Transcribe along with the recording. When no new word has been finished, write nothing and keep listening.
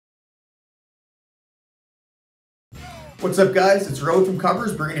What's up, guys? It's Rohit from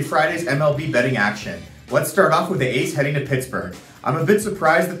Covers bringing you Friday's MLB betting action. Let's start off with the A's heading to Pittsburgh. I'm a bit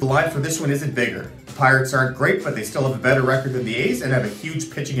surprised that the line for this one isn't bigger. The Pirates aren't great, but they still have a better record than the A's and have a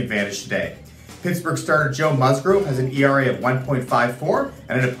huge pitching advantage today. Pittsburgh starter Joe Musgrove has an ERA of 1.54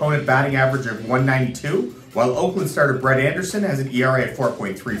 and an opponent batting average of 192, while Oakland starter Brett Anderson has an ERA of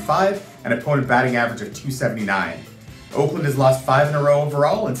 4.35 and opponent batting average of 279. Oakland has lost 5 in a row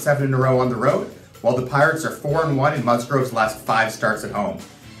overall and 7 in a row on the road, while the Pirates are 4-1 in Musgrove's last 5 starts at home.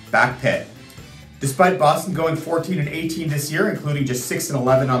 Back Pitt. Despite Boston going 14-18 this year, including just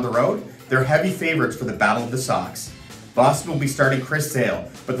 6-11 on the road, they're heavy favorites for the Battle of the Sox. Boston will be starting Chris Sale,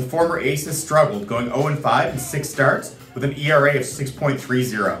 but the former ace has struggled, going 0-5 in 6 starts with an ERA of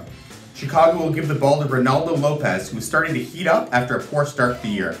 6.30. Chicago will give the ball to Ronaldo Lopez, who is starting to heat up after a poor start to the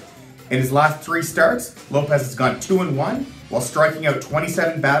year. In his last 3 starts, Lopez has gone 2-1 while striking out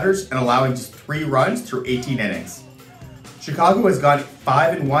 27 batters and allowing just 3 runs through 18 innings. Chicago has gone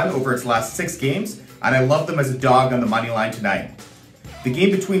 5-1 over its last 6 games, and I love them as a dog on the money line tonight. The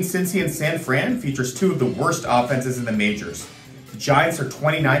game between Cincy and San Fran features 2 of the worst offenses in the majors. The Giants are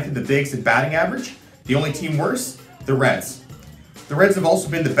 29th in the bigs in batting average. The only team worse, the Reds. The Reds have also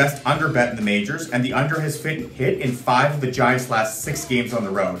been the best under bet in the majors, and the under has hit in 5 of the Giants' last 6 games on the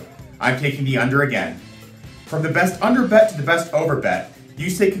road. I'm taking the under again. From the best under bet to the best over bet,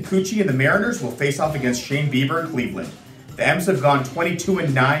 Yusei Kikuchi and the Mariners will face off against Shane Bieber in Cleveland. The M's have gone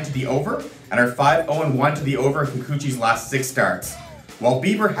 22-9 to the over and are 5-0-1 to the over in Kikuchi's last 6 starts. While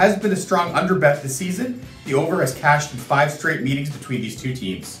Bieber has been a strong under bet this season, the over has cashed in 5 straight meetings between these 2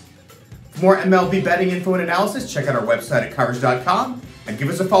 teams. For more MLB betting info and analysis, check out our website at covers.com and give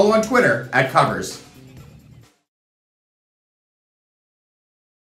us a follow on Twitter @Covers.